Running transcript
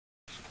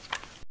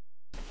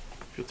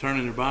You'll turn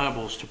in your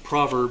Bibles to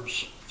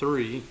Proverbs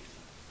 3.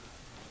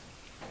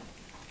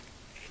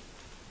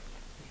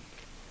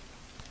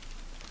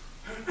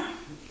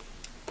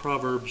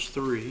 Proverbs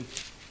 3.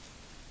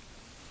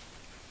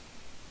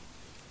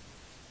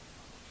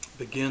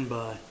 Begin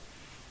by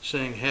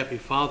saying Happy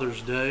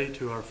Father's Day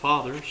to our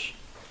fathers.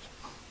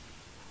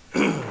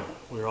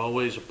 We're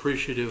always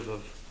appreciative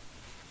of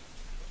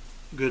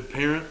good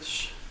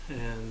parents,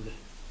 and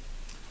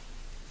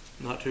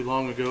not too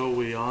long ago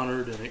we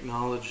honored and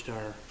acknowledged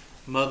our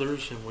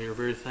mothers, and we are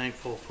very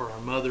thankful for our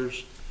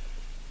mothers.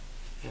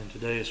 And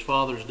today is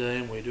Father's Day,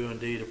 and we do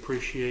indeed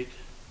appreciate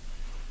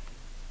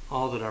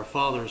all that our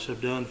fathers have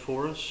done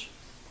for us.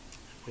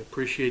 We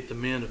appreciate the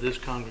men of this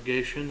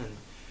congregation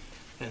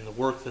and the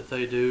work that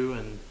they do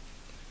and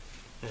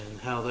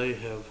how they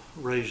have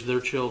raised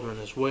their children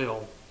as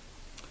well.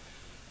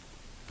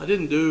 I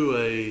didn't do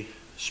a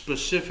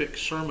specific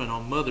sermon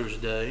on Mother's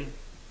Day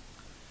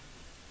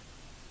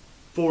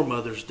for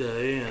Mother's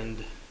Day,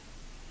 and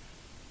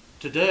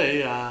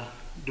today I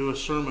do a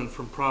sermon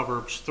from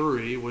Proverbs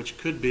 3, which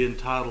could be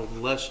entitled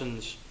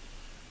Lessons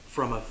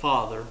from a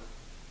Father,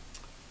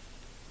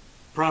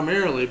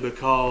 primarily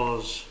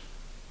because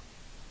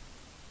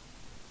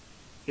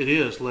it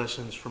is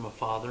lessons from a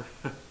father.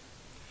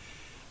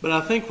 But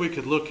I think we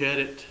could look at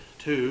it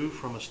too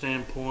from a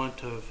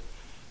standpoint of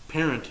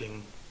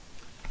parenting.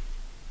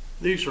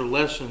 These are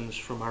lessons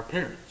from our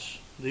parents.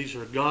 These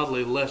are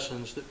godly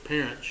lessons that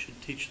parents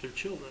should teach their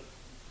children.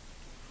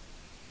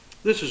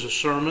 This is a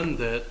sermon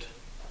that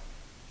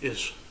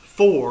is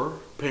for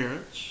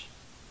parents,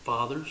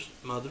 fathers,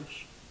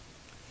 mothers.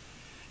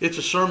 It's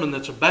a sermon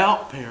that's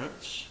about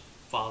parents,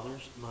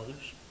 fathers,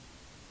 mothers.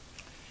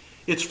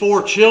 It's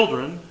for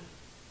children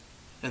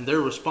and their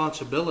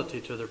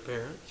responsibility to their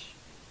parents.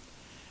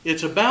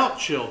 It's about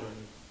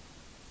children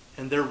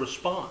and their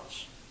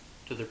response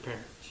to their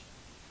parents.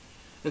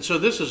 And so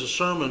this is a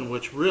sermon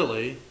which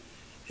really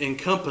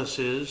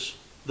encompasses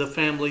the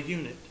family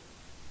unit.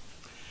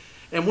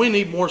 And we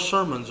need more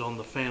sermons on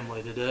the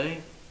family today.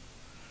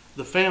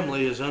 The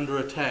family is under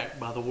attack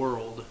by the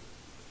world.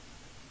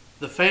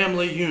 The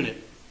family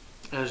unit,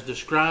 as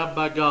described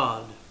by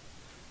God,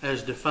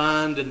 as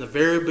defined in the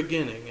very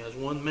beginning as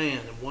one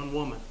man and one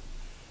woman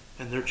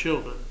and their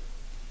children,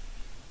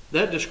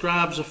 that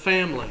describes a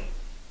family.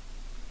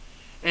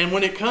 And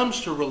when it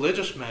comes to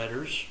religious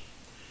matters,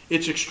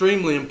 it's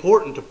extremely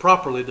important to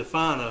properly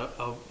define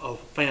a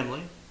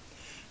family,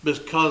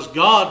 because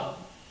God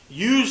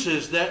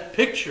uses that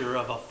picture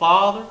of a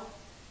father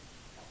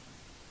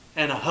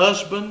and a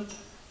husband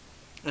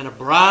and a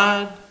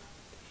bride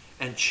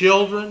and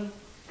children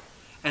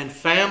and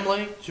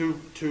family to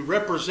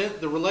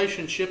represent the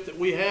relationship that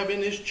we have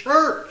in His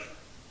church.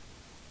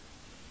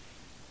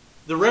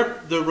 The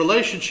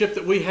relationship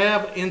that we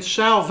have in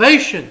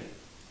salvation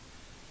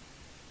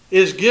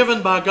is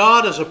given by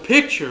God as a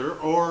picture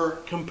or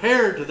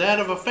compared to that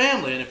of a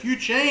family. And if you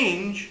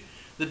change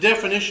the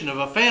definition of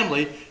a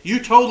family, you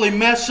totally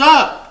mess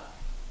up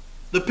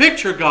the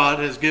picture God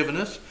has given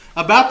us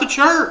about the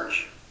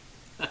church.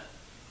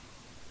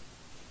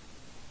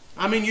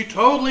 I mean, you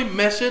totally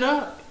mess it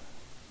up.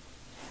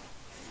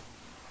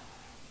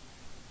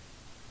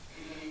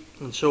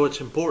 And so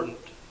it's important.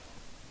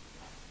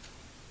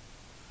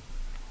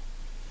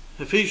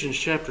 Ephesians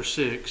chapter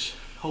 6,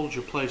 hold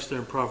your place there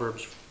in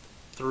Proverbs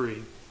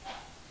 3.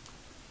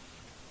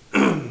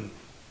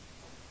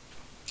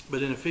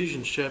 But in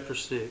Ephesians chapter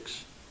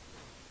 6,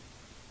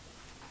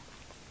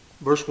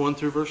 verse 1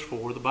 through verse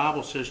 4, the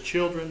Bible says,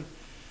 "Children,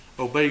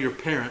 obey your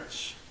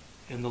parents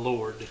in the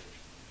Lord,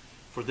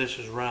 for this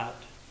is right.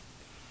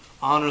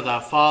 Honor thy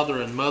father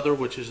and mother,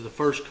 which is the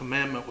first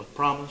commandment with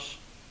promise,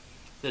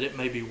 that it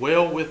may be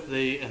well with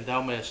thee, and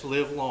thou mayest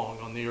live long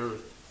on the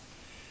earth.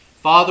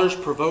 Fathers,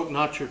 provoke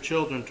not your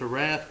children to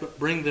wrath, but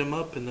bring them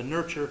up in the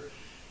nurture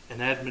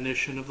and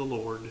admonition of the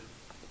Lord."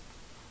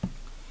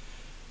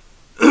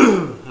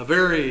 A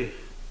very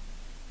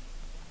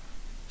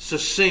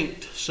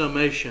succinct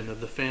summation of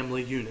the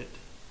family unit.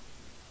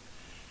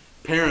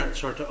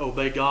 Parents are to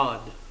obey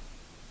God.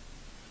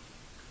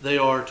 They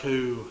are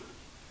to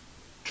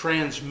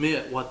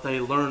transmit what they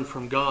learn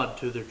from God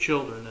to their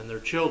children, and their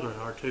children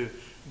are to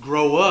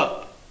grow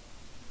up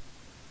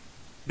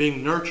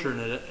being nurtured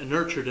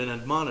and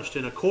admonished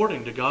in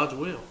according to God's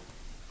will.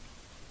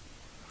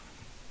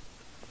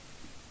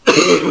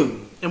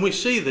 And we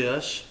see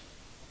this,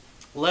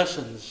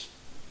 lessons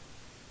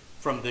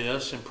from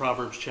this in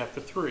Proverbs chapter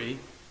 3,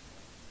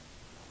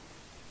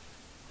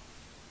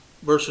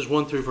 verses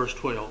 1 through verse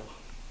 12.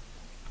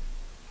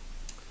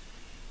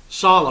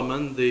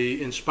 Solomon,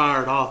 the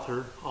inspired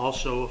author,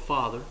 also a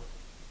father,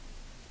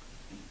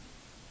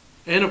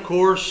 and of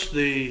course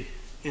the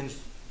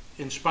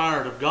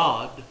inspired of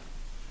God,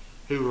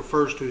 who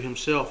refers to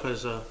himself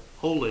as a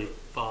holy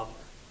father.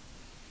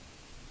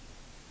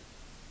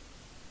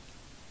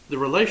 The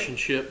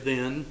relationship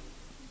then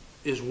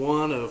is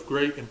one of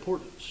great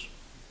importance.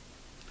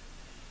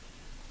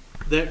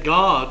 That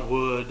God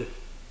would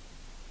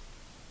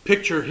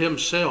picture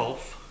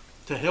Himself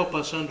to help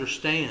us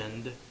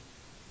understand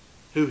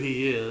who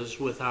He is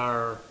with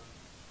our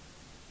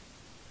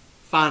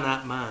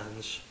finite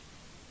minds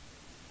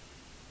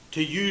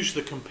to use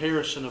the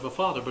comparison of a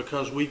father,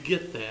 because we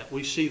get that.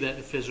 We see that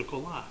in physical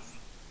life.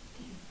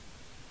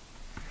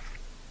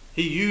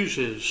 He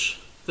uses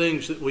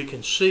things that we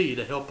can see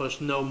to help us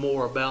know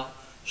more about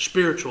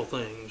spiritual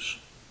things.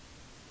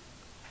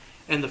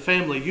 And the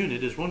family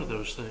unit is one of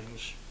those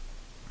things.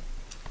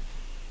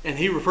 And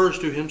He refers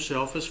to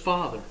Himself as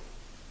Father.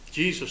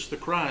 Jesus the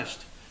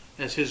Christ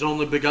as His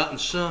only begotten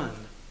Son,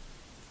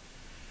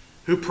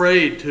 who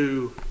prayed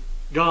to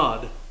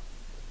God,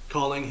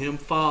 calling Him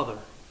Father.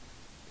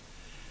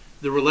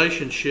 The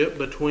relationship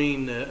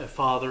between a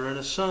father and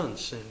a son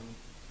seen.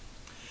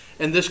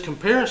 And this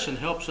comparison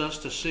helps us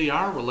to see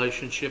our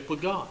relationship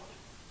with God.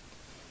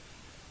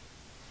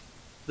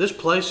 This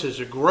places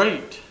a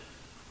great,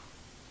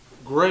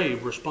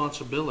 grave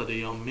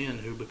responsibility on men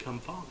who become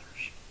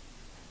fathers.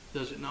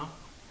 Does it not?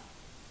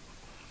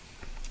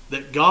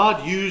 That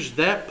God used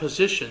that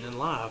position in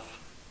life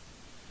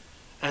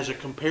as a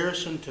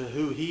comparison to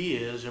who He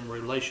is in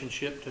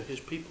relationship to His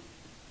people.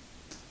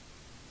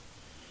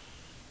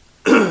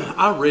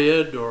 I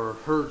read or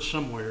heard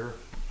somewhere,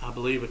 I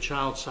believe, a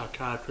child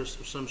psychiatrist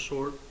of some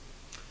sort.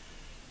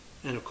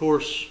 And of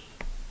course,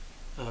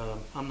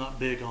 I'm not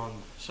big on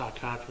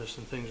psychiatrists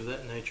and things of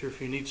that nature.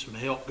 If you need some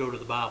help, go to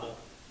the Bible.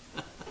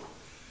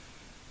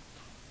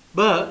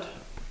 But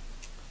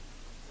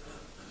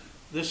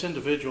this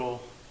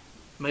individual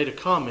made a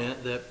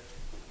comment that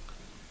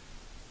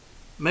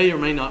may or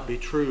may not be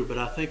true, but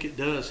I think it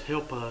does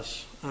help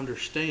us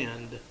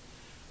understand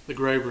the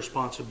grave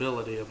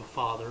responsibility of a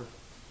father,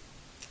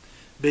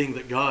 being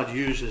that God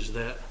uses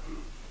that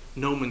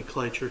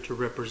nomenclature to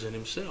represent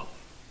Himself.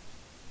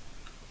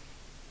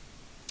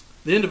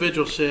 The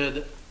individual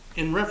said,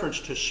 in reference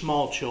to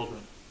small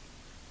children,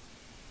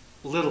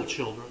 little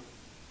children,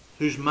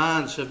 whose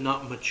minds have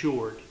not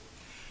matured,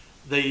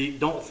 they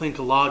don't think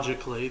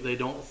logically, they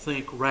don't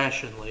think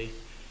rationally,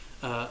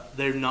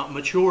 they're not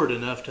matured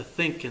enough to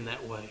think in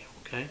that way,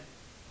 okay?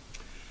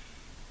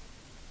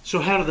 So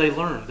how do they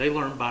learn? They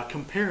learn by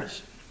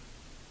comparison.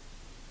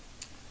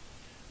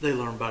 They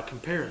learn by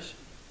comparison.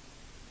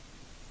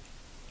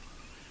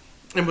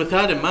 And with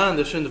that in mind,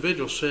 this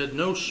individual said,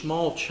 no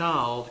small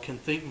child can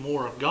think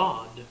more of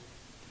God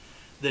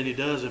than he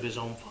does of his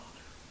own father.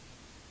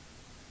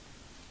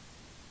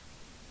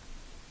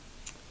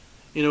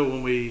 You know,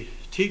 when we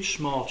teach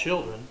small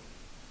children,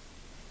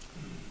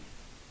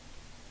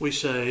 we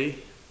show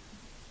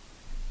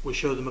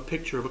them a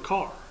picture of a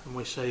car, and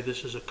we say,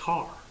 this is a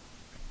car.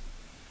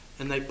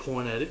 And they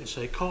point at it and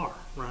say, car,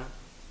 right?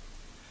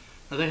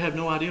 Now, they have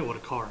no idea what a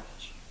car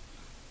is.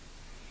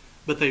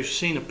 But they've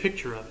seen a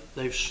picture of it.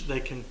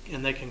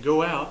 They can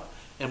go out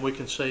and we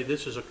can say,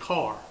 this is a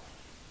car.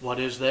 What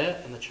is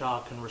that? And the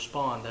child can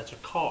respond, that's a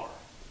car.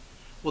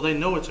 Well, they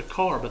know it's a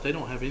car, but they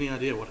don't have any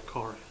idea what a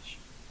car is,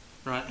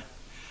 right?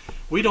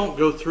 We don't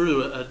go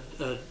through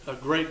a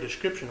great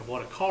description of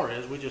what a car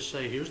is. We just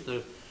say, here's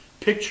the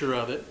picture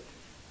of it.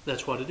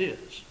 That's what it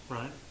is,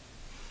 right?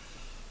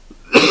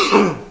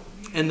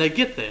 And they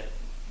get that.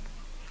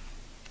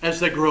 As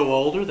they grow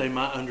older, they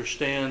might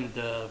understand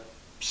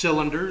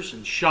cylinders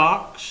and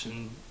shocks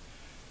and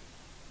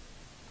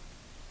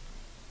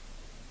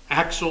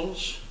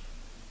axles,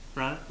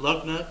 right?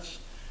 Lug nuts.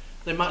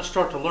 They might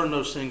start to learn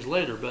those things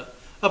later, but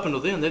up until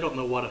then, they don't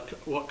know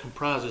what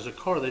comprises a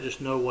car. They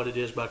just know what it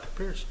is by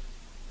comparison.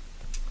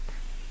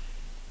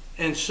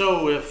 And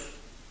so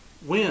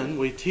when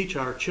we teach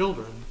our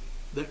children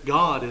that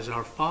God is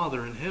our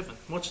Father in heaven,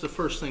 what's the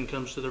first thing that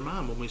comes to their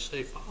mind when we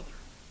say Father?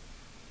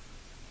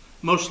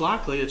 Most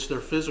likely it's their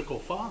physical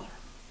father.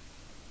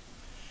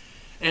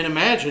 And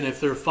imagine if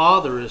their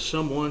father is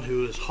someone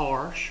who is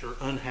harsh or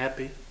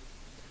unhappy,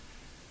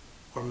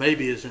 or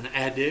maybe is an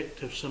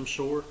addict of some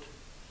sort,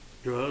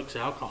 drugs,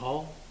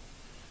 alcohol.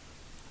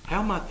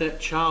 How might that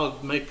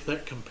child make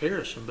that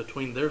comparison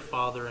between their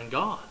father and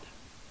God?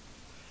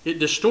 It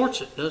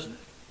distorts it, doesn't it?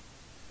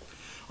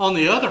 On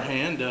the other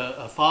hand,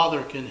 a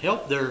father can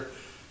help their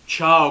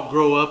child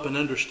grow up and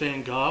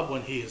understand God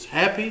when he is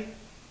happy,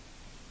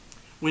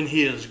 when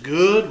he is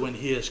good, when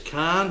he is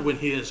kind, when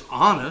he is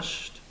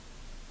honest,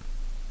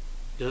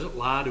 doesn't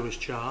lie to his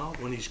child,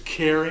 when he's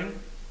caring,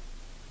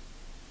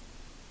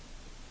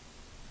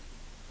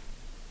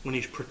 when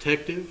he's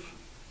protective,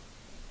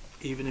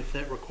 even if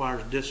that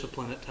requires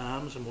discipline at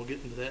times, and we'll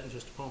get into that in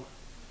just a moment.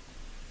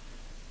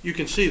 You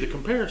can see the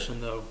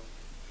comparison, though.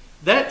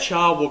 That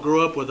child will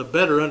grow up with a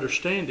better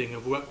understanding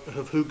of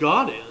who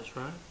God is,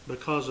 right?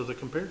 Because of the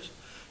comparison.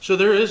 So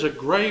there is a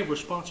grave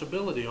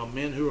responsibility on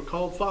men who are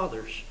called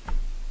fathers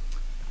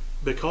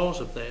because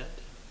of that.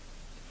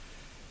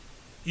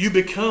 You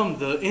become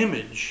the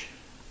image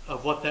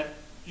of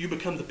you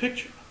become the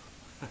picture.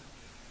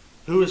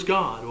 Who is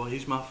God? Well,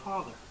 He's my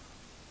Father,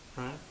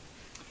 right?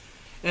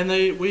 And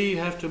we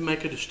have to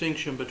make a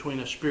distinction between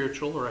a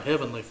spiritual or a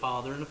heavenly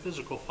father and a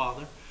physical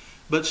father.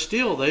 But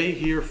still, they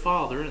hear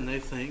Father and they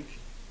think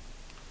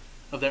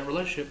of that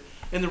relationship.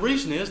 And the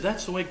reason is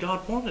that's the way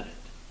God wanted it.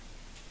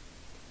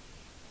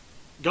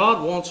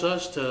 God wants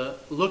us to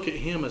look at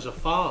Him as a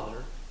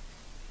Father,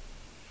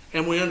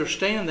 and we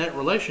understand that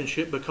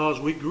relationship because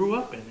we grew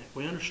up in it.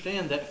 We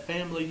understand that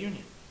family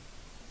union.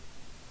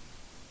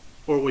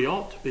 Or we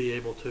ought to be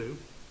able to.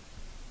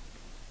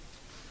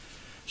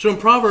 So in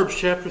Proverbs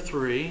chapter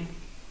 3,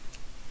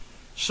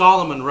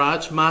 Solomon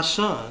writes, "My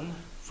son,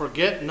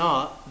 forget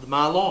not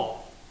my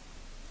law,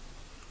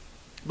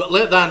 but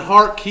let thine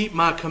heart keep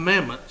my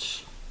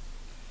commandments.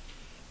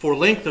 For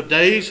length of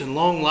days and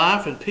long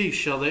life and peace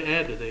shall they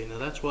add to thee." Now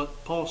that's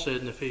what Paul said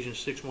in Ephesians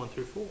 6, 1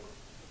 through 4.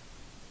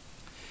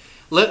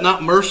 "Let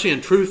not mercy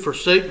and truth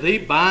forsake thee.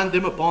 Bind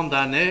them upon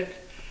thy neck.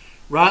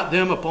 Write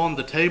them upon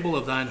the table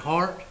of thine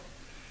heart.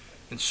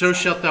 And so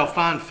shalt thou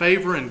find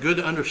favor and good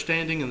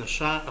understanding in the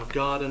sight of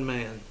God and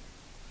man."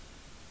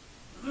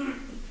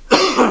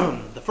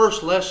 The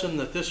first lesson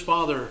that this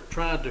father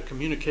tried to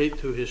communicate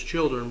to his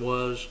children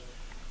was,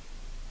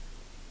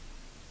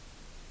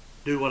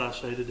 do what I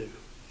say to do.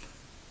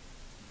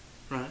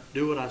 Right?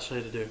 Do what I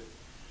say to do.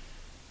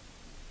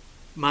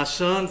 "My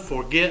son,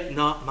 forget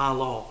not my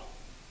law."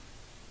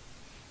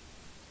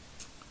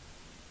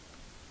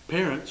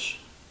 Parents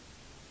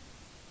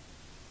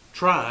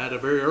try at a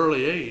very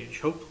early age,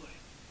 hopefully,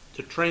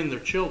 to train their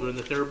children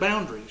that there are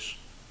boundaries.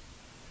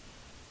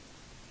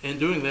 And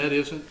doing that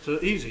isn't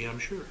easy, I'm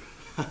sure.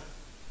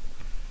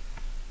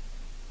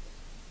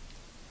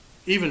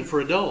 Even for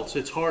adults,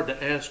 it's hard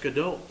to ask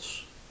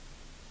adults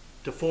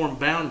to form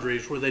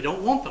boundaries where they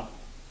don't want them.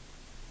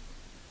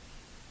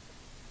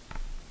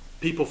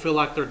 People feel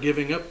like they're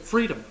giving up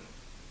freedom.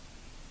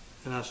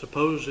 And I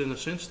suppose in a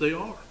sense they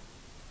are.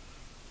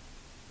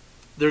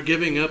 They're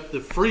giving up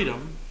the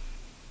freedom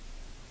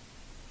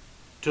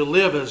to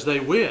live as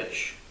they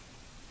wish,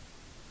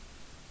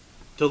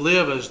 to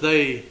live as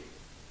they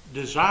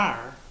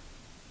desire.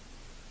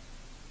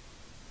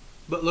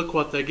 But look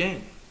what they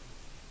gain.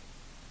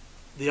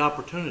 The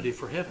opportunity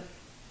for heaven.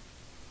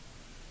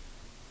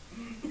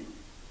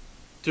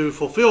 To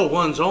fulfill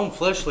one's own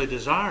fleshly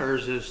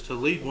desires is to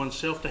lead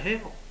oneself to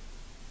hell.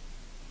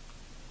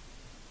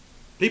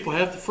 People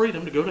have the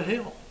freedom to go to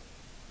hell.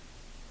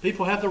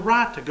 People have the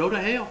right to go to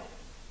hell.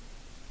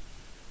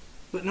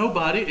 But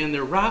nobody in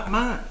their right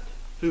mind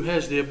who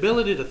has the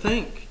ability to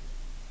think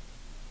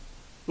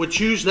would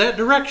choose that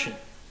direction.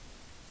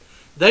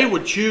 They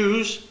would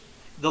choose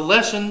the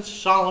lessons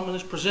Solomon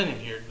is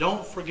presenting here.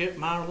 Don't forget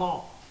my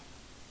law.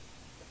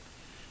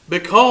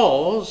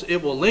 Because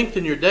it will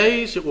lengthen your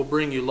days, it will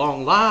bring you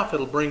long life,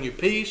 it'll bring you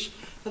peace.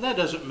 But that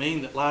doesn't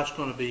mean that life's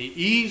going to be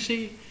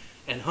easy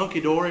and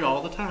hunky-dory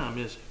all the time,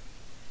 is it?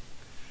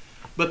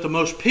 But the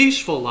most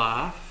peaceful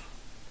life,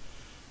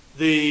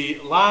 the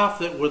life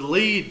that would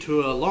lead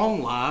to a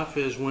long life,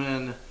 is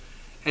when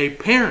a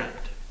parent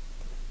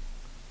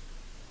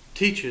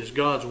teaches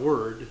God's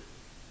Word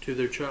to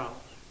their child.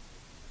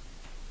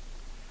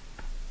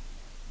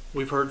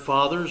 We've heard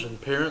fathers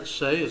and parents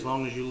say, as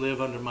long as you live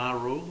under my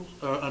rules,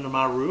 under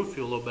my roof,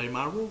 you'll obey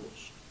my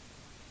rules.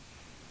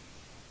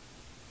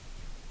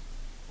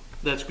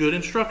 That's good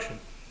instruction.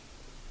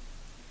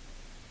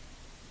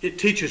 It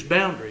teaches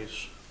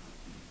boundaries.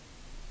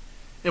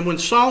 And when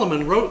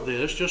Solomon wrote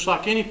this, just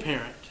like any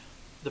parent,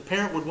 the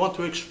parent would want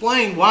to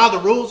explain why the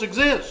rules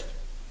exist.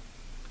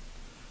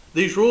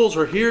 These rules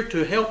are here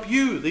to help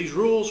you. These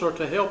rules are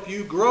to help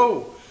you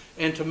grow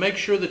and to make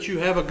sure that you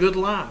have a good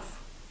life.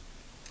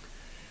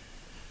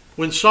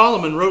 When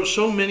Solomon wrote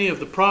so many of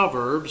the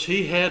Proverbs,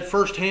 he had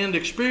first-hand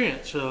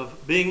experience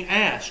of being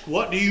asked,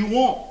 "What do you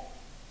want?"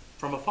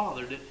 from a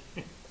father, didn't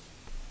he?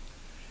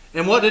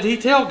 And what did he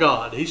tell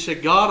God? He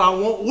said, "God, I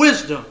want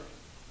wisdom."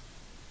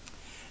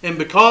 And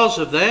because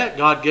of that,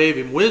 God gave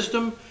him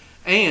wisdom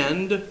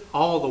and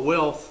all the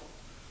wealth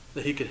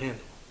that he could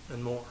handle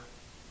and more.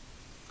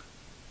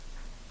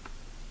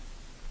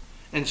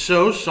 And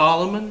so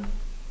Solomon,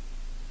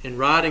 in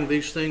writing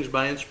these things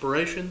by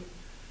inspiration,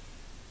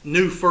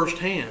 knew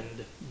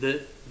firsthand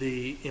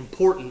the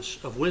importance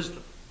of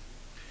wisdom.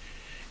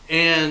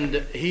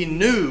 And he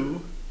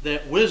knew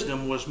that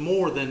wisdom was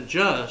more than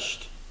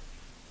just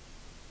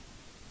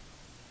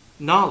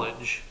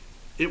knowledge.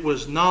 It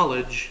was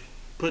knowledge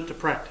put to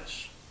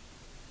practice.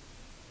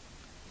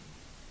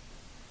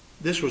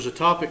 This was a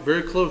topic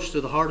very close to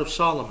the heart of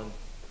Solomon,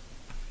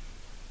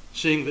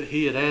 seeing that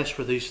he had asked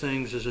for these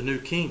things as a new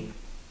king.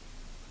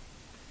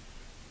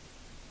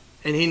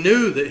 And he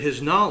knew that his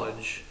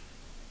knowledge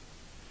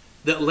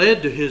that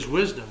led to his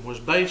wisdom was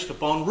based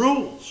upon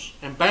rules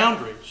and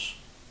boundaries.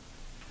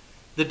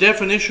 The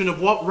definition of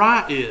what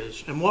right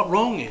is and what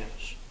wrong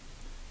is.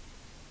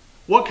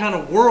 What kind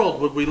of world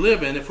would we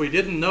live in if we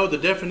didn't know the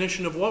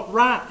definition of what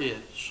right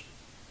is?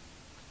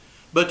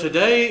 But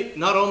today,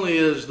 not only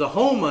is the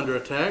home under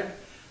attack,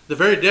 the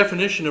very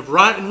definition of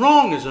right and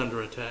wrong is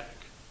under attack.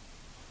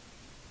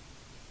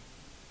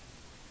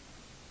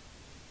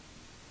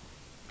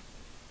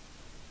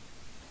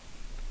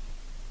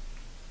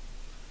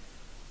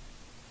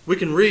 We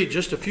can read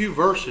just a few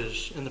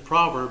verses in the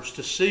Proverbs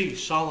to see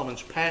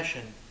Solomon's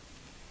passion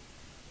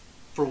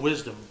for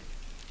wisdom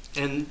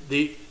and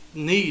the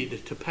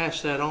need to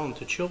pass that on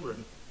to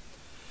children.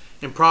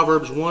 In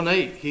Proverbs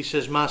 1:8, he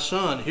says, My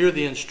son, hear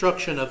the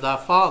instruction of thy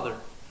father,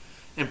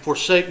 and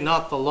forsake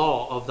not the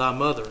law of thy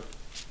mother.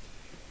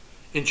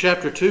 In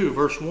chapter 2,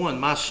 verse 1,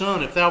 My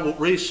son, if thou wilt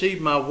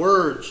receive my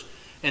words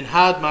and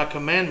hide my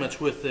commandments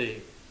with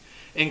thee,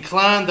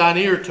 incline thine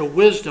ear to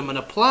wisdom and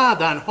apply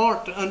thine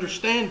heart to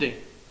understanding.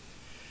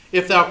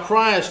 If thou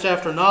criest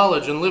after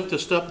knowledge and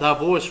liftest up thy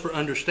voice for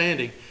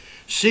understanding,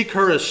 seek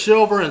her as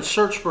silver and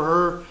search for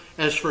her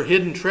as for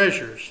hidden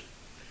treasures.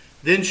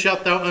 Then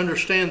shalt thou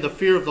understand the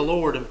fear of the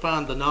Lord and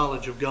find the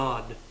knowledge of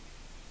God.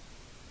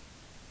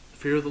 The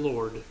fear of the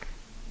Lord.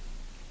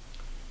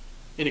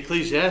 In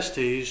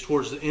Ecclesiastes,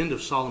 towards the end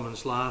of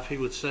Solomon's life, he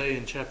would say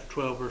in chapter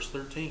 12, verse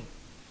 13,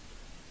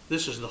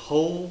 this is the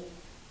whole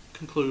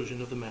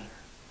conclusion of the matter.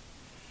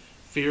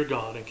 Fear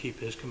God and keep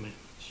His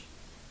commandments.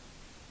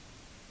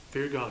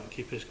 Fear God and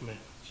keep His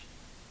commandments.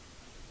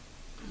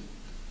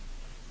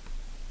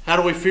 How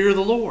do we fear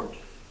the Lord?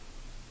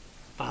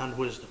 Find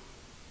wisdom.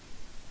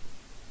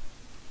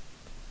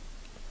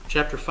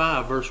 Chapter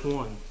 5, verse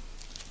 1.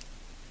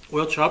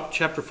 Well,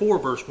 chapter 4,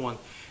 verse 1.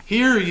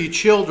 Hear, ye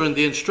children,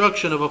 the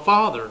instruction of a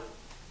father,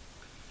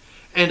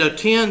 and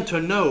attend to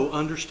know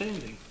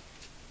understanding.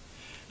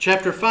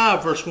 Chapter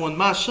 5, verse 1.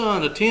 My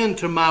son, attend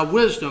to my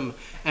wisdom,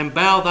 and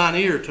bow thine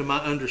ear to my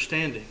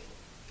understanding.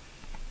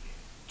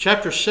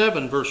 Chapter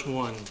 7, verse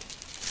 1.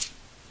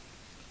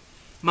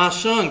 My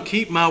son,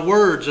 keep my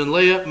words, and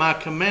lay up my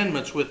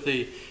commandments with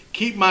thee.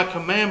 Keep my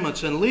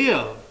commandments, and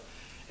live,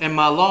 and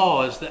my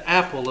law is the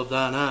apple of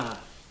thine eye.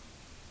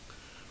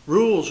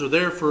 Rules are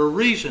there for a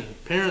reason.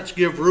 Parents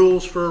give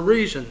rules for a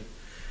reason.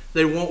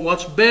 They want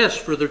what's best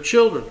for their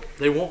children.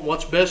 They want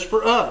what's best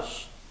for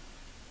us.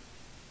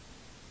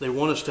 They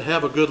want us to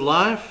have a good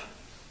life.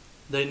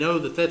 They know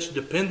that that's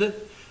dependent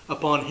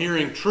upon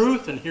hearing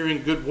truth and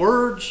hearing good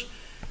words,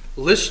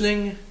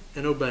 listening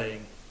and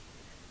obeying.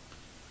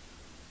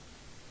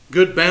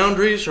 Good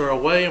boundaries are a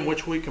way in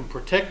which we can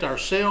protect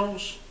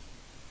ourselves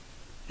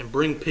and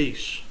bring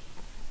peace.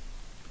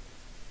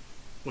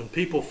 When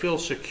people feel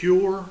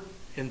secure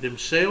in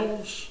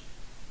themselves,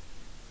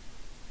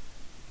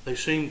 they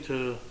seem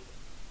to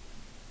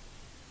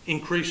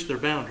increase their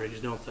boundaries,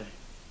 don't they?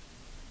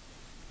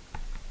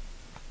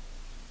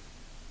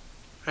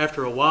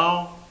 After a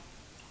while,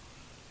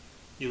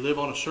 you live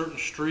on a certain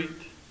street,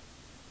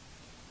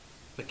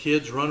 the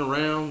kids run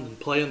around and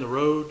play in the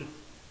road.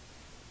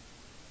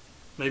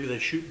 Maybe they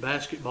shoot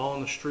basketball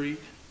in the street.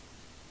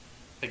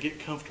 They get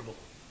comfortable,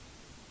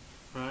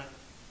 right?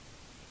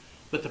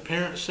 But the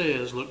parent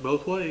says, look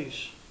both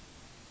ways.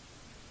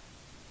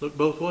 Look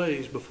both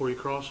ways before you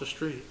cross the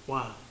street.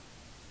 Why?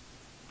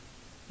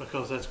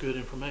 Because that's good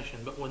information.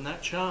 But when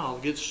that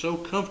child gets so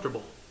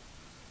comfortable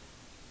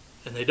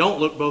and they don't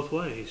look both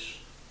ways,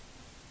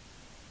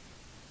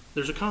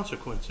 there's a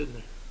consequence, isn't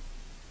there?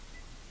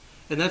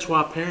 And that's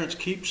why parents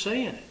keep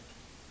saying it.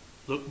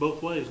 Look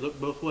both ways, look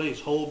both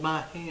ways. Hold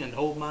my hand,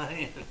 hold my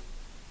hand.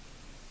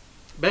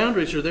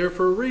 Boundaries are there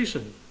for a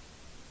reason.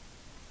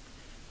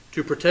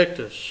 To protect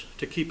us,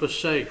 to keep us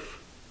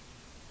safe.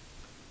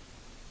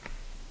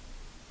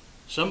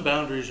 Some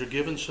boundaries are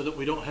given so that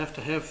we don't have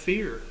to have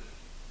fear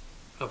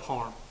of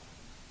harm.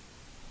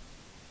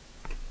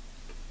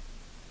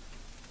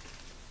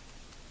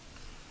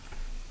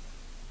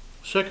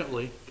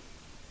 Secondly,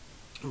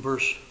 in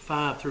verse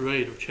 5 through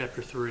 8 of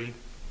chapter 3,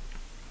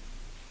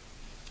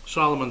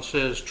 Solomon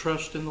says,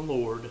 trust in the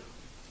Lord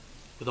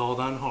with all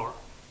thine heart.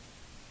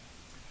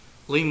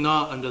 Lean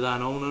not unto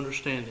thine own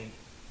understanding.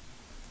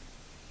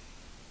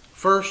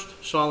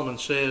 First, Solomon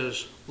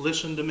says,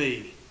 listen to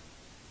me.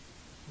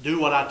 Do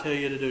what I tell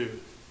you to do,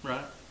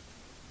 right?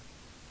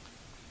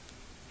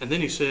 And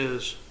then he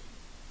says,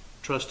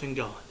 trust in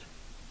God.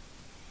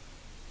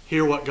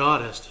 Hear what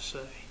God has to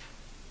say.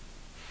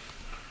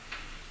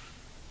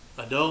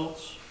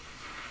 Adults,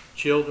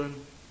 children,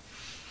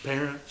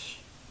 parents,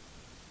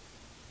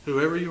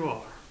 whoever you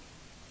are,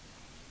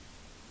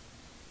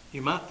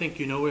 you might think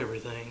you know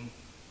everything,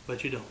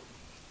 but you don't,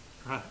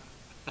 right?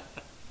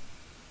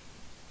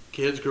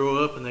 Kids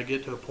grow up and they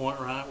get to a point,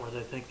 right, where they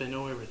think they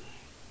know everything.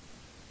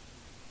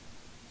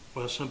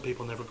 Well, some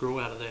people never grow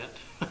out of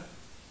that.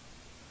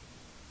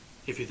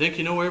 If you think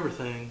you know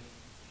everything,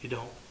 you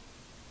don't.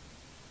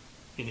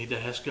 You need to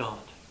ask God.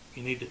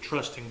 You need to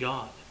trust in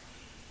God.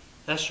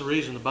 That's the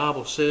reason the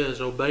Bible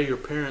says, obey your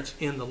parents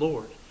in the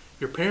Lord.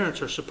 Your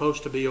parents are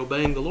supposed to be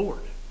obeying the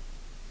Lord.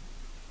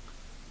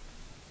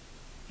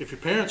 If your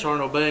parents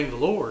aren't obeying the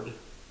Lord,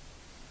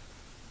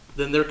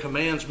 then their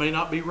commands may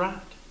not be right.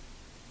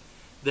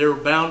 Their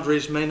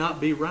boundaries may not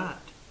be right.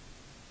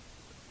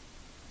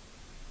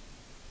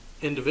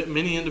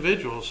 Many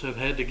individuals have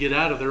had to get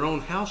out of their own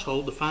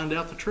household to find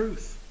out the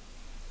truth.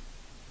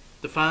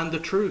 To find the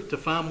truth, to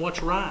find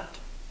what's right.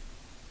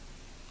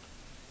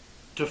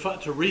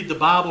 To read the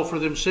Bible for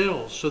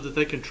themselves so that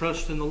they can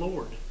trust in the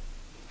Lord.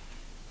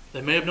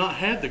 They may have not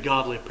had the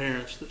godly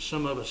parents that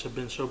some of us have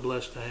been so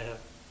blessed to have.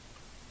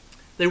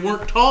 They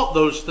weren't taught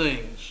those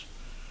things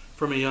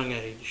from a young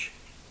age.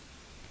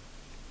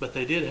 But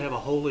they did have a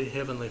holy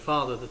heavenly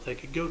Father that they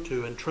could go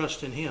to and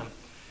trust in Him.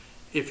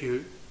 If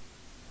you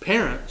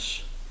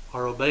parents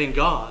are obeying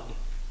God,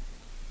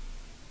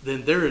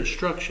 then their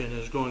instruction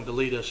is going to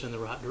lead us in the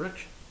right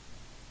direction.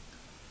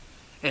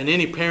 And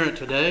any parent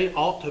today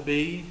ought to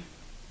be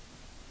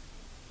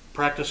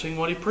practicing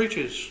what he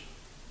preaches,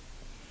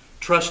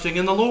 trusting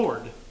in the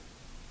Lord,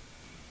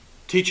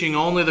 teaching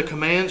only the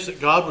commands that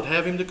God would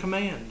have him to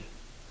command.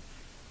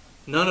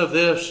 None of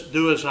this,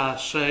 do as I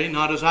say,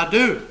 not as I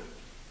do.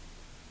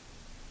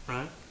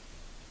 Right?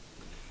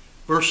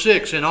 Verse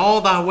 6, in all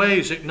thy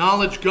ways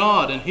acknowledge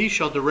God, and he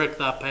shall direct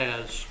thy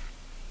paths.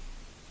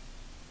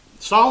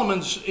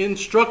 Solomon's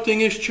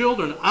instructing his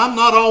children, I'm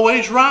not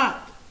always right.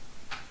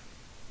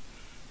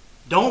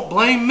 Don't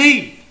blame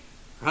me.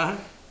 Right?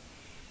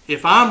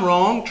 If I'm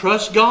wrong,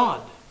 trust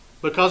God,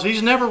 because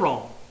he's never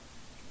wrong.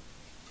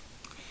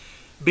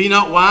 Be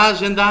not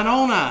wise in thine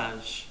own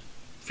eyes.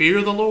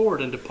 Fear the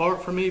Lord and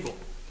depart from evil.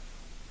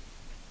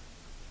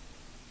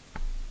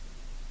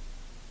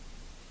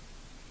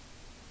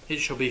 It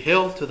shall be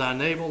health to thy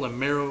navel and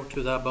marrow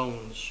to thy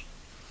bones.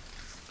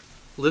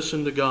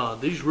 Listen to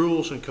God. These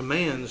rules and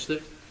commands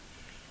that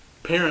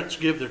parents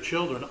give their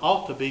children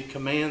ought to be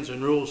commands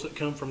and rules that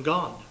come from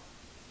God.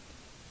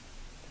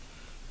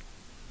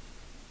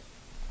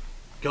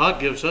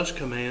 God gives us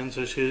commands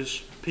as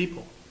his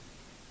people.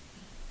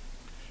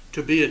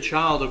 To be a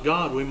child of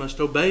God, we must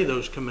obey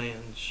those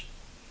commands.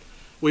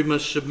 We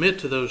must submit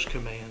to those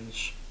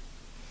commands.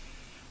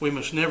 We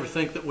must never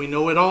think that we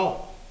know it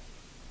all.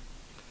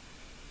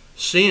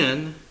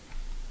 Sin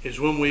is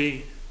when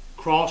we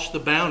cross the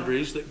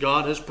boundaries that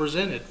God has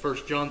presented.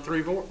 1 John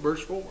 3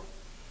 verse 4.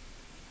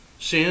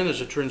 Sin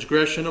is a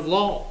transgression of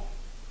law.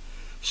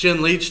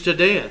 Sin leads to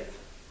death.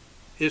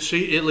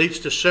 It leads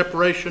to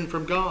separation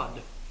from God.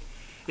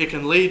 It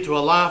can lead to a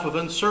life of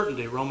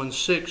uncertainty. Romans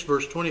 6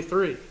 verse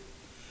 23.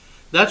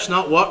 That's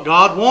not what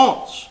God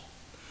wants.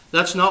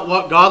 That's not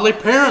what godly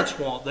parents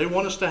want. They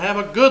want us to have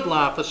a good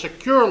life, a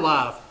secure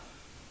life,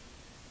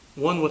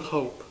 one with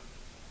hope.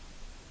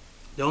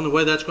 The only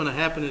way that's going to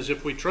happen is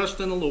if we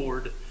trust in the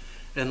Lord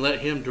and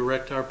let him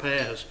direct our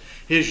paths.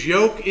 His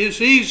yoke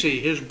is easy.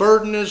 His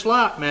burden is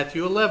light.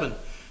 Matthew 11,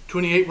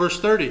 28 verse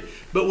 30.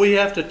 But we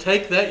have to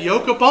take that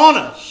yoke upon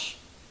us.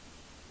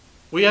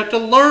 We have to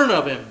learn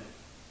of him.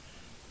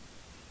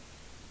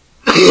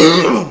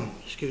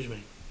 Excuse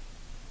me.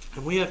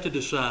 And we have to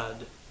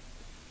decide,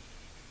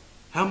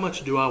 how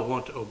much do I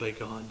want to obey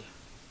God?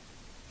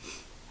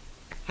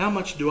 How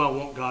much do I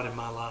want God in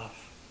my life?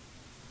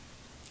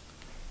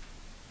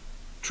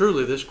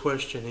 Truly, this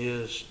question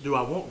is, do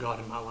I want God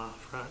in my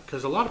life? Right?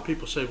 Because a lot of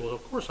people say, well,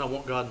 of course I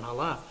want God in my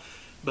life.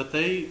 But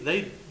they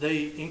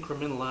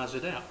incrementalize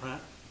it out,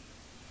 right?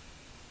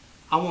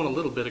 I want a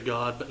little bit of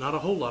God, but not a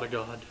whole lot of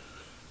God.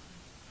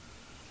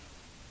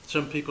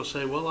 Some people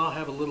say, well, I'll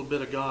have a little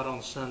bit of God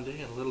on Sunday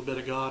and a little bit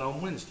of God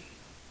on Wednesday.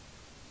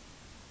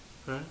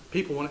 Right?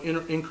 People want to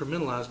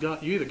incrementalize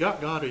God. You either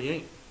got God or you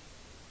ain't.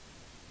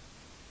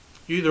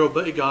 You either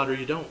obey God or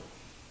you don't.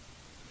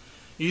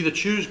 You either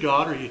choose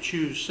God or you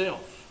choose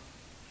self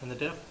and the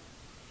devil.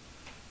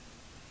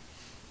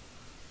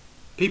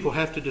 People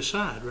have to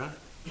decide, right?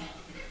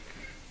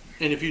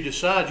 And if you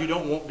decide you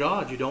don't want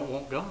God, you don't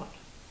want God.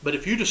 But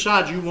if you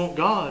decide you want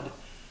God,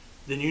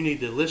 then you need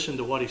to listen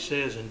to what he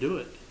says and do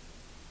it.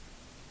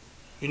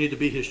 You need to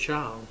be his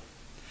child.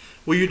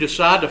 Will you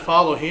decide to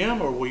follow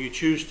him, or will you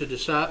choose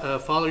to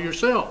follow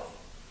yourself?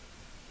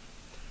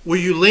 Will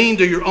you lean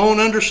to your own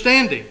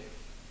understanding?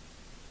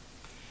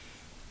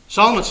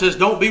 Solomon says,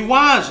 don't be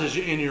wise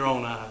in your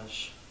own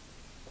eyes.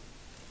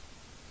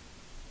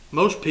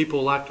 Most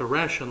people like to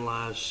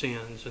rationalize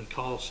sins and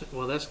call,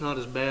 well, that's not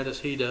as bad as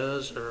he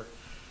does, or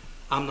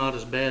I'm not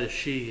as bad as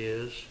she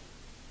is.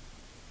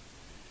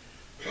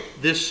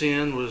 This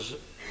sin was,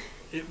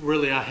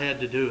 I had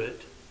to do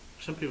it.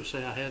 Some people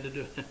say I had to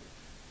do it.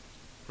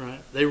 Right?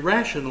 They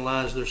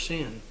rationalize their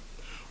sin.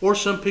 Or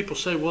some people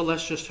say, well,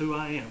 that's just who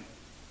I am.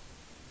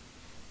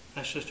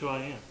 That's just who I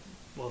am.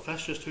 Well, if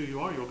that's just who you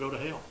are, you'll go to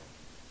hell.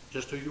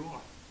 Just who you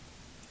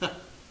are.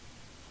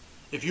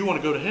 If you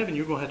want to go to heaven,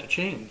 you're going to have to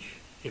change.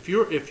 If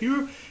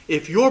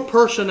your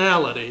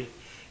personality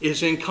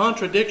is in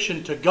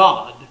contradiction to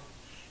God,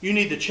 you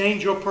need to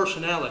change your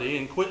personality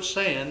and quit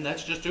saying,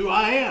 that's just who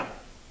I am.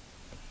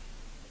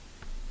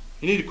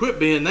 You need to quit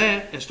being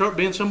that and start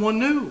being someone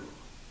new.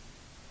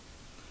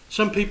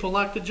 Some people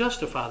like to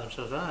justify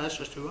themselves. That's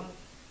just who I am.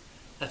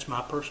 That's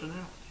my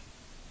personality.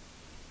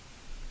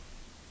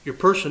 Your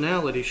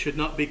personality should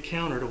not be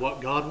counter to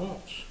what God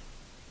wants.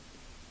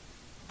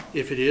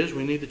 If it is,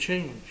 we need to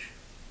change.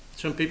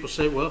 Some people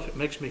say, well, if it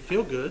makes me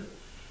feel good,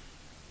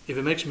 if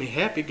it makes me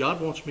happy,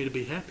 God wants me to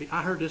be happy.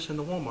 I heard this in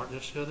the Walmart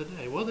just the other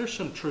day. Well, there's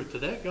some truth to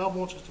that. God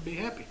wants us to be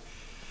happy.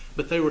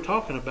 But they were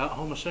talking about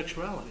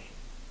homosexuality.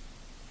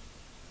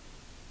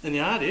 And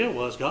the idea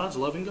was God's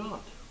loving God.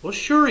 Well,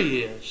 sure he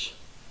is.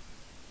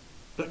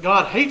 But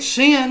God hates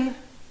sin.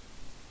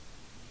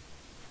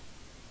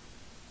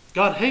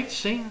 God hates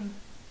sin.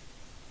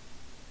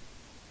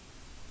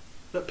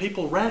 But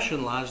people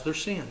rationalize their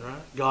sin,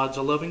 right? God's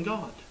a loving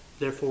God.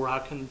 Therefore, I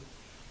can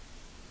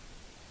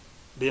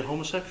be a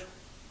homosexual.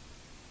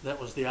 That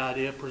was the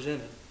idea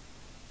presented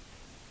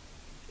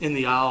in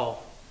the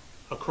aisle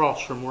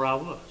across from where I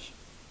was.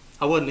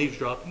 I wasn't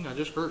eavesdropping, I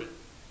just heard it.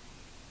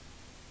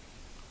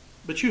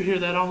 But you hear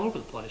that all over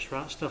the place,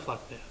 right? Stuff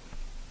like that.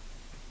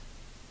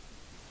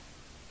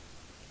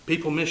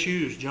 People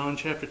misuse John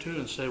chapter 2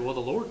 and say, well, the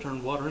Lord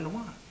turned water into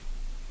wine.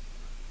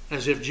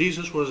 As if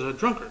Jesus was a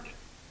drunkard,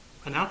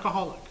 an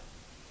alcoholic.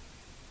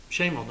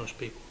 Shame on those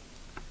people.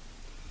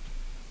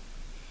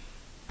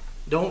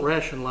 Don't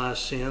rationalize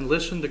sin.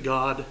 Listen to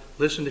God.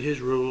 Listen to His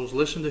rules.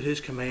 Listen to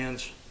His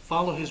commands.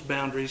 Follow His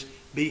boundaries.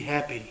 Be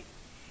happy.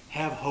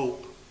 Have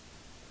hope.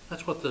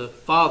 That's what the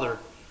Father,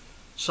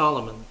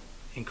 Solomon,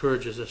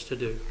 encourages us to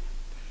do.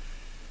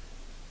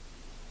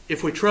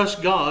 If we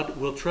trust God,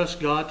 we'll trust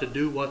God to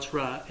do what's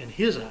right in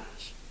His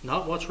eyes,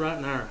 not what's right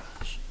in our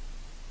eyes.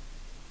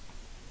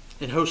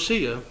 In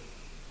Hosea,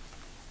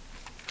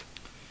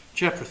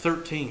 chapter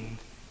 13,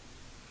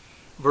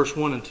 verse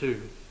 1 and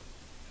 2,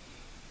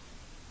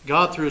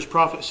 God through His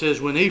prophet says,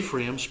 when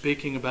Ephraim,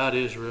 speaking about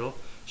Israel,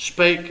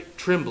 spake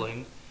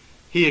trembling,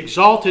 he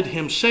exalted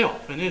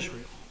himself in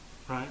Israel.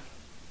 Right?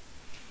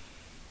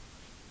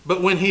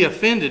 But when he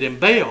offended in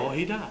Baal,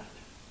 he died.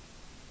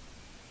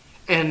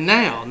 And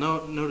now,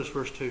 notice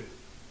verse 2.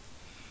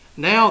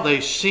 Now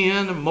they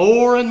sin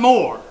more and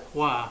more.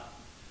 Why?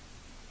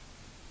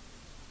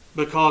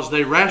 Because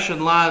they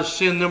rationalized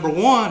sin number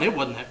one. It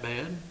wasn't that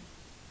bad.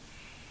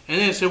 And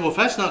then they said, well, if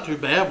that's not too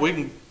bad, we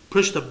can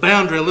push the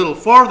boundary a little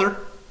farther.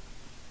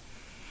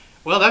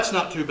 Well, that's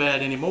not too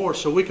bad anymore,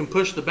 so we can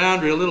push the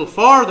boundary a little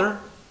farther.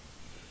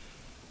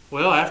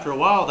 Well, after a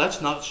while,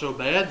 that's not so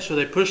bad, so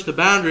they push the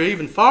boundary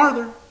even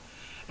farther.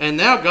 And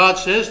now God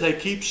says they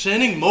keep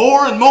sinning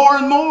more and more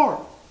and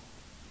more.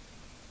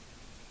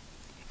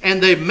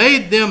 And they've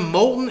made them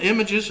molten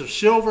images of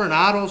silver and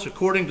idols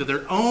according to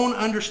their own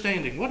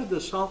understanding. What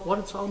did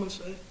Solomon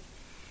say?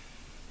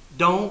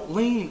 Don't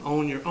lean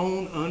on your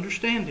own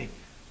understanding.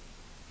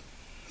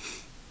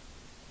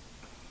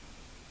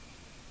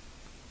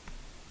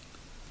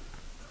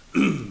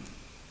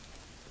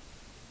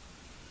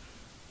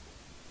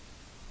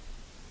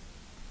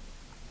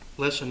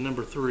 Lesson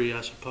number 3,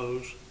 I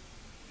suppose,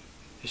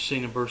 is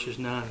seen in verses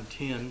 9 and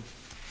 10.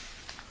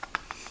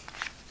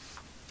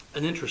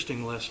 An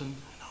interesting lesson.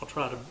 I'll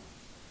try to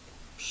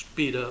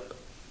speed up.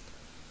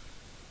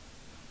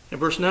 In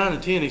verse 9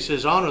 and 10 he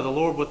says, honor the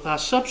Lord with thy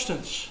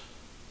substance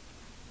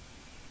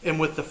and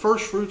with the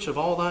first fruits of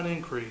all thine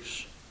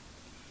increase.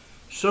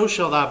 So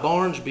shall thy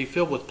barns be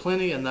filled with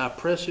plenty, and thy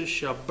presses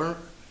shall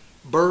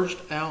burst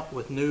out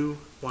with new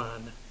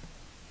wine.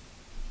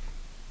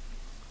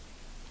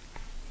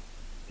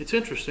 It's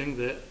interesting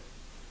that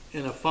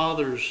in a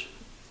father's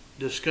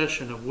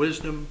discussion of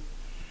wisdom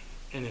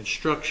and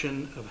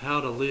instruction of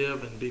how to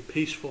live and be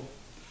peaceful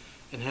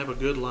and have a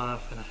good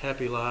life and a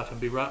happy life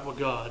and be right with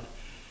God,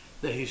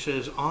 that he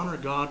says, honor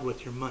God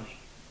with your money.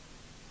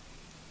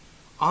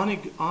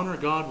 Honor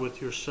God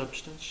with your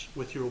substance,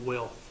 with your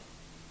wealth.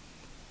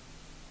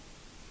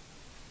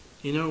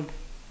 You know,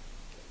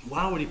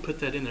 why would he put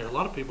that in there? A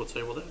lot of people would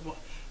say, well,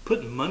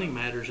 putting money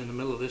matters in the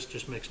middle of this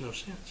just makes no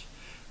sense.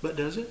 But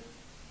does it?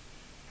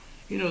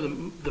 You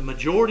know, the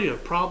majority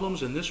of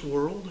problems in this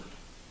world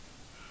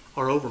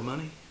are over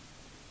money.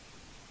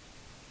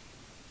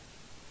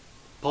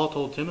 Paul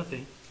told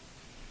Timothy,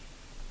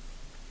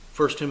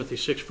 1 Timothy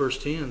 6 verse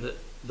 10, that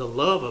the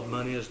love of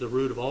money is the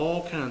root of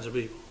all kinds of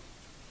evil.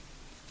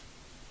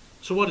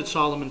 So what did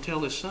Solomon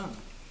tell his son?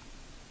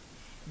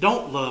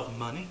 Don't love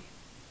money.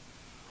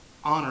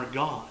 Honor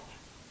God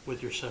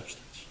with your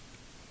substance.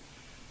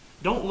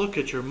 Don't look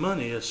at your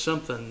money as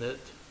something that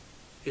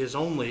is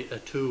only a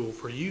tool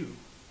for you.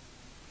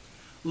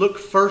 Look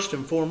first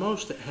and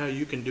foremost at how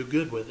you can do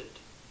good with it.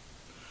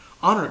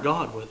 Honor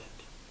God with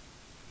it.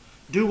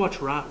 Do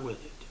what's right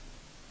with it.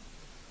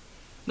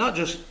 Not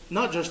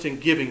just in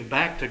giving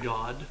back to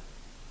God,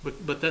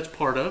 but that's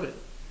part of it,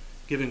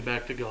 giving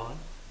back to God.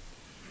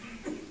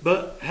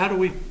 But how do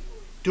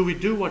we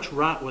do what's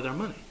right with our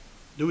money?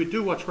 Do we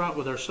do what's right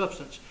with our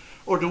substance?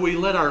 Or do we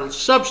let our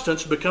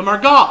substance become our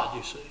God,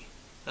 you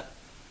see?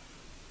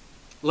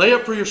 Lay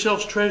up for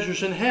yourselves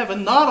treasures in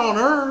heaven, not on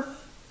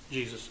earth,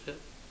 Jesus said.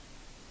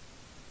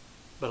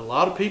 But a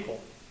lot of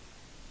people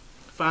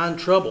find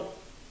trouble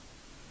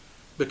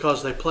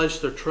because they place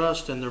their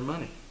trust in their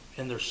money,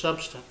 in their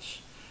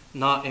substance,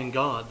 not in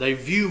God. They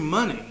view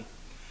money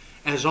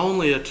as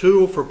only a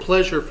tool for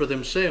pleasure for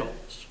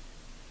themselves.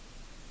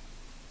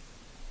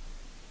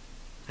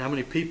 How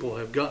many people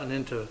have gotten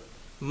into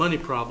money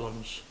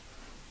problems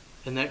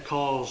and that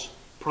caused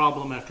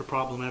problem after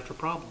problem after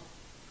problem?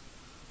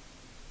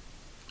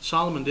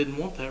 Solomon didn't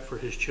want that for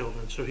his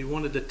children, so he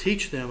wanted to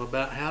teach them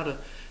about how to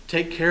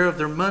take care of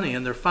their money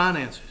and their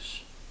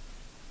finances.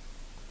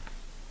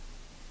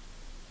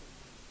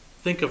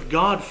 Think of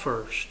God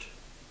first.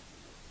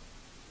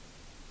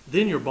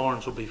 Then your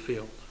barns will be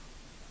filled.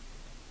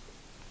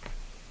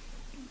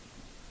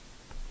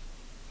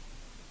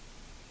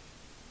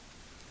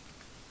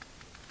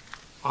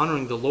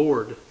 Honoring the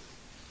Lord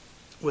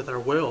with our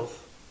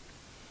wealth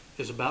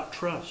is about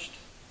trust.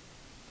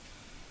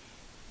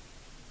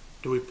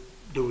 Do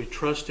we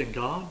trust in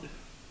God,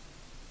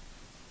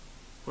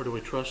 or do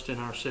we trust in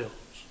ourselves?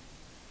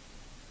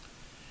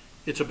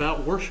 It's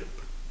about worship.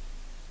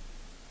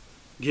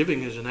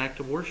 Giving is an act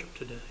of worship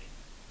today.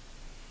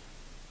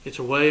 It's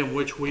a way in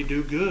which we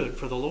do good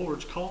for the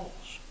Lord's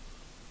cause.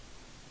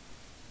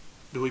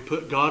 Do we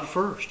put God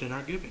first in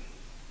our giving?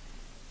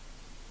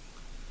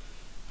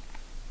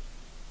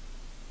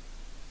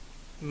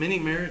 Many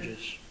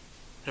marriages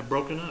have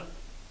broken up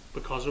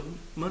because of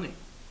money.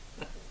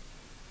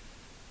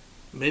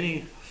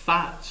 Many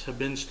fights have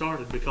been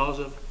started because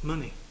of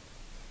money.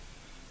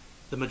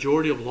 The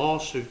majority of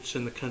lawsuits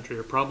in the country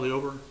are probably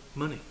over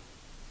money.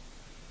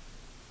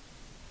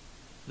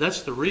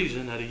 That's the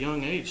reason at a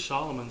young age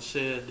Solomon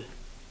said,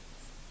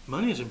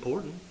 money is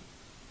important.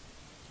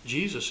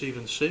 Jesus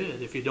even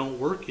said, if you don't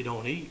work, you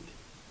don't eat.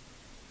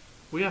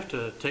 We have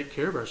to take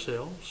care of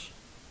ourselves.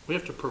 We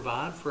have to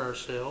provide for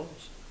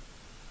ourselves.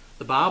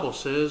 The Bible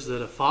says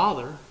that a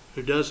father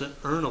who doesn't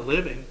earn a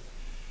living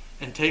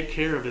and take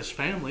care of his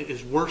family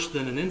is worse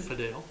than an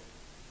infidel.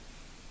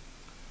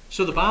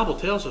 So the Bible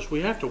tells us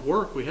we have to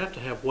work, we have to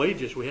have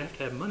wages, we have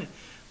to have money.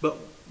 But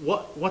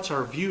what's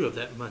our view of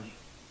that money?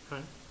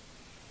 Right?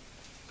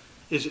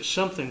 Is it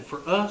something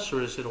for us,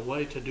 or is it a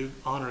way to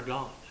honor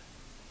God?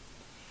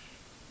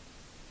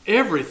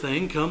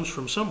 Everything comes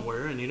from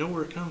somewhere, and you know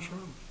where it comes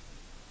from?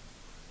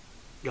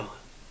 God.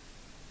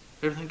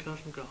 Everything comes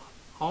from God.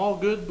 All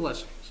good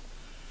blessings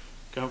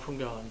come from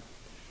God.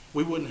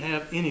 We wouldn't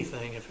have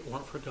anything if it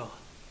weren't for God.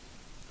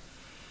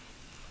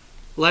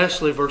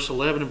 Lastly, verse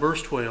 11 and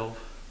verse 12.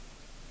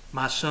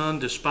 My son,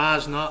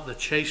 despise not the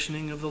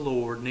chastening of the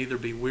Lord, neither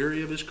be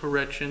weary of his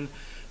correction.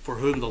 For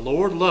whom the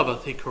Lord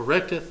loveth, he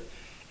correcteth,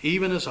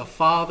 even as a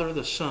father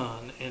the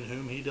son in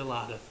whom he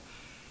delighteth.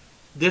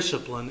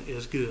 Discipline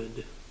is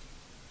good.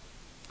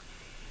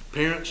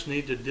 Parents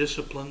need to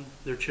discipline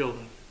their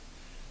children.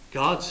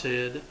 God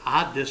said,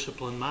 I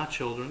discipline my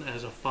children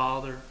as a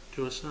father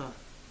to a son.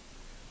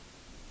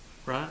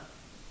 Right?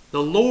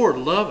 The Lord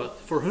loveth,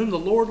 for whom the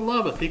Lord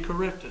loveth, he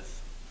correcteth.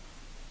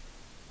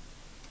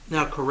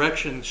 Now,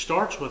 correction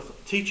starts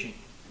with teaching.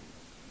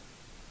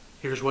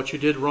 Here's what you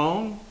did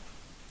wrong.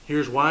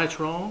 Here's why it's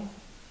wrong.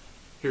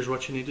 Here's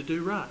what you need to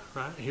do right.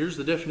 Right? Here's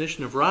the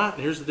definition of right,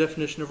 and here's the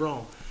definition of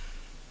wrong.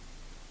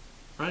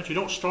 Right? You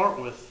don't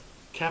start with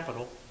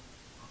capital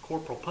or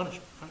corporal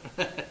punishment.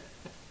 Right?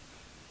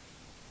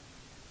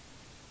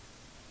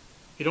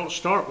 You don't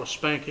start with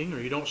spanking, or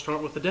you don't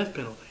start with the death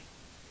penalty.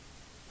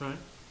 Right?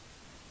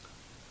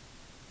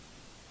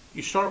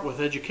 You start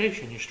with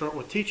education. You start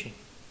with teaching.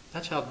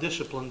 That's how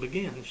discipline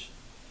begins.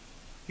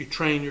 You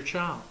train your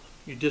child.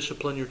 You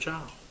discipline your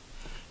child.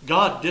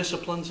 God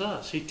disciplines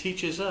us. He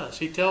teaches us.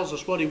 He tells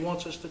us what he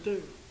wants us to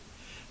do.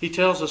 He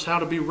tells us how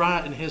to be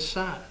right in his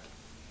sight.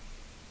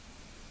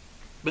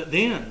 But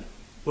then,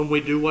 when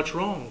we do what's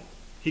wrong,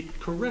 he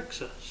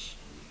corrects us.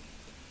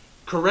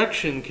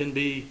 Correction can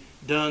be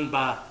done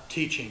by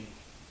teaching,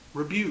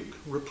 rebuke,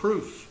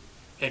 reproof,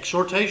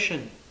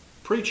 exhortation,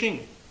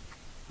 preaching.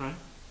 Right?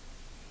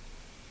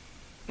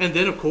 And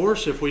then, of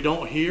course, if we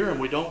don't hear and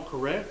we don't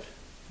correct,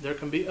 there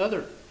can be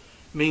other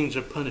means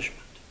of punishment.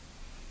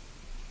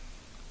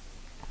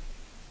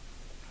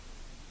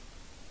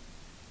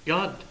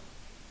 God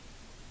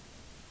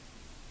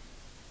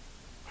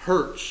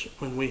hurts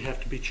when we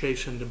have to be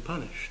chastened and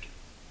punished.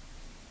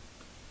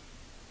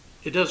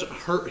 It doesn't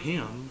hurt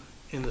him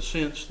in the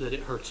sense that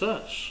it hurts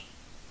us,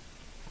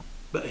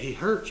 but he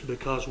hurts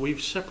because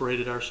we've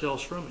separated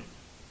ourselves from him.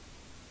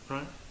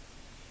 Right?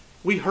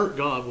 We hurt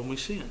God when we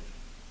sin.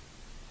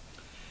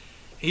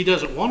 He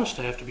doesn't want us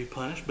to have to be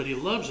punished, but he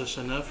loves us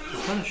enough to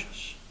punish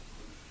us.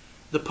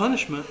 The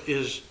punishment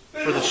is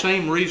for the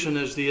same reason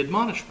as the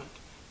admonishment,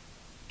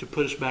 to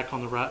put us back on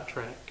the right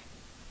track.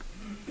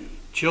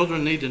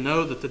 Children need to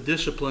know that the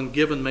discipline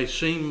given may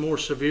seem more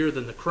severe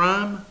than the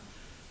crime,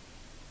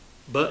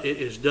 but it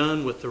is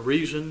done with the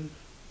reason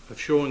of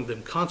showing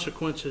them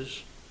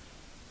consequences.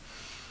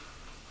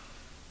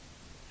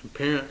 And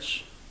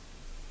parents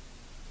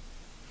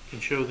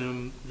can show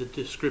them the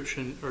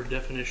description or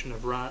definition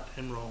of right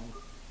and wrong.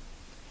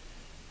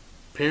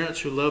 Parents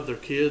who love their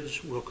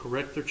kids will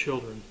correct their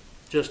children,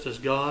 just as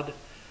God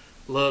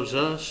loves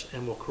us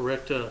and will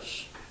correct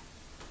us.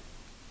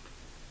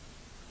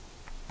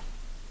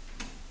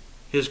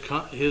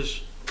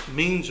 His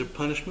means of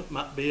punishment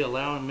might be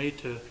allowing me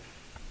to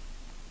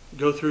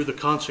go through the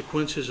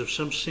consequences of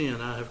some sin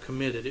I have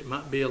committed. It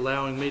might be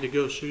allowing me to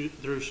go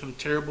through some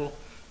terrible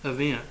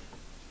event.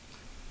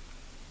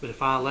 But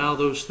if I allow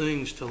those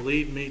things to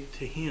lead me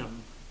to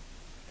him,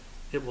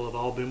 it will have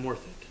all been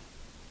worth it.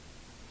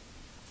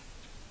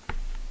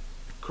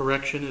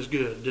 Correction is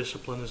good.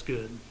 Discipline is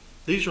good.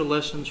 These are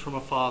lessons from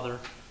a father,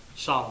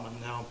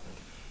 Solomon. Now,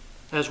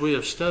 as we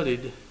have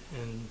studied,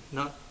 and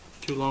not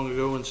too long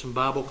ago in some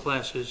Bible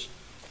classes,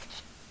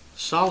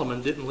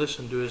 Solomon didn't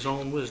listen to his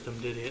own wisdom,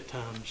 did he, at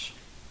times?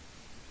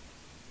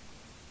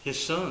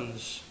 His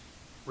sons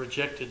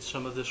rejected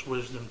some of this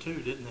wisdom too,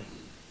 didn't they?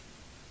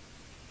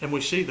 And we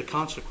see the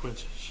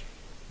consequences.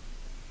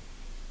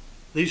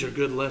 These are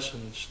good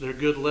lessons. They're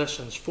good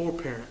lessons for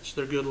parents.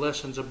 They're good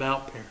lessons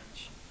about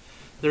parents.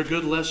 They're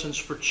good lessons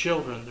for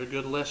children. They're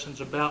good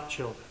lessons about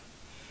children.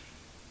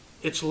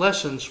 It's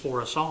lessons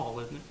for us all,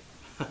 isn't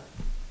it?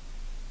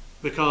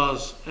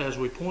 Because, as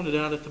we pointed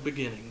out at the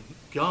beginning,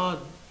 God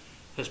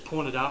has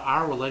pointed out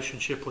our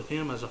relationship with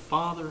Him as a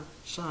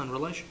father-son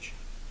relationship.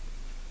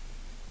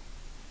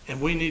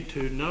 And we need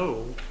to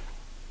know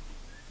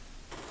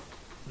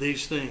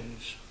these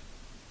things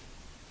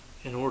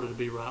in order to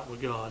be right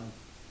with God.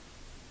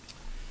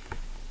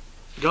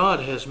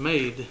 God has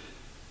made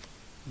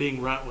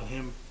being right with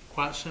Him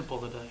quite simple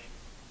today.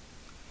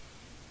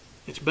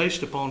 It's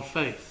based upon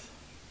faith.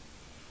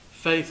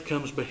 Faith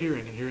comes by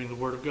hearing, and hearing the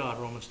Word of God,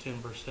 Romans 10,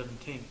 verse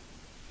 17.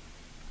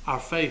 Our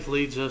faith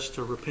leads us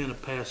to repent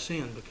of past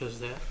sin because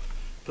that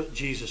put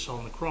Jesus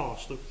on the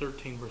cross, Luke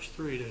 13, verse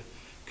 3, to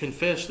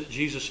confess that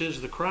Jesus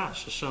is the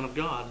Christ, the Son of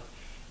God,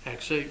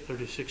 Acts 8,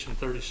 36 and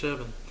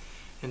 37,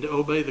 and to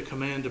obey the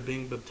command of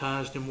being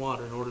baptized in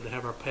water in order to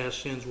have our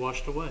past sins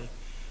washed away,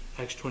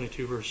 Acts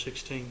 22, verse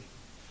 16.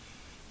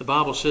 The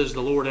Bible says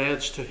the Lord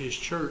adds to His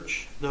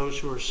church those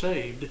who are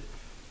saved,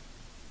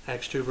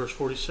 Acts 2, verse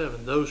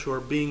 47, those who are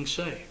being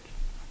saved,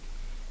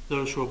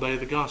 those who obey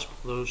the gospel,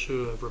 those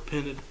who have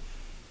repented,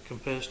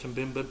 confessed, and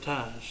been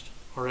baptized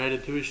are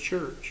added to His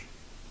church.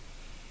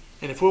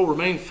 And if we'll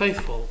remain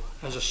faithful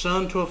as a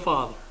son to a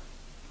father,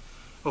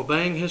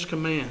 obeying His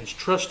commands,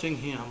 trusting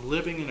Him,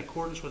 living in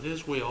accordance with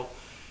His will,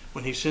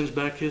 when He sends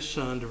back His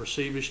Son to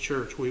receive His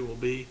church, we will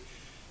be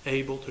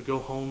able to go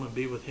home and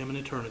be with Him in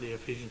eternity,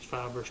 Ephesians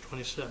 5, verse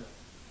 27.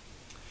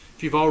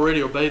 If you've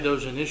already obeyed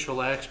those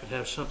initial acts but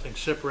have something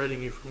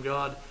separating you from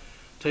God,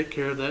 take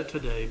care of that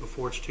today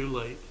before it's too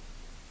late.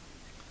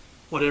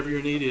 Whatever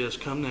your need is,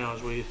 come now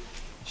as we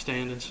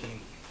stand and sing.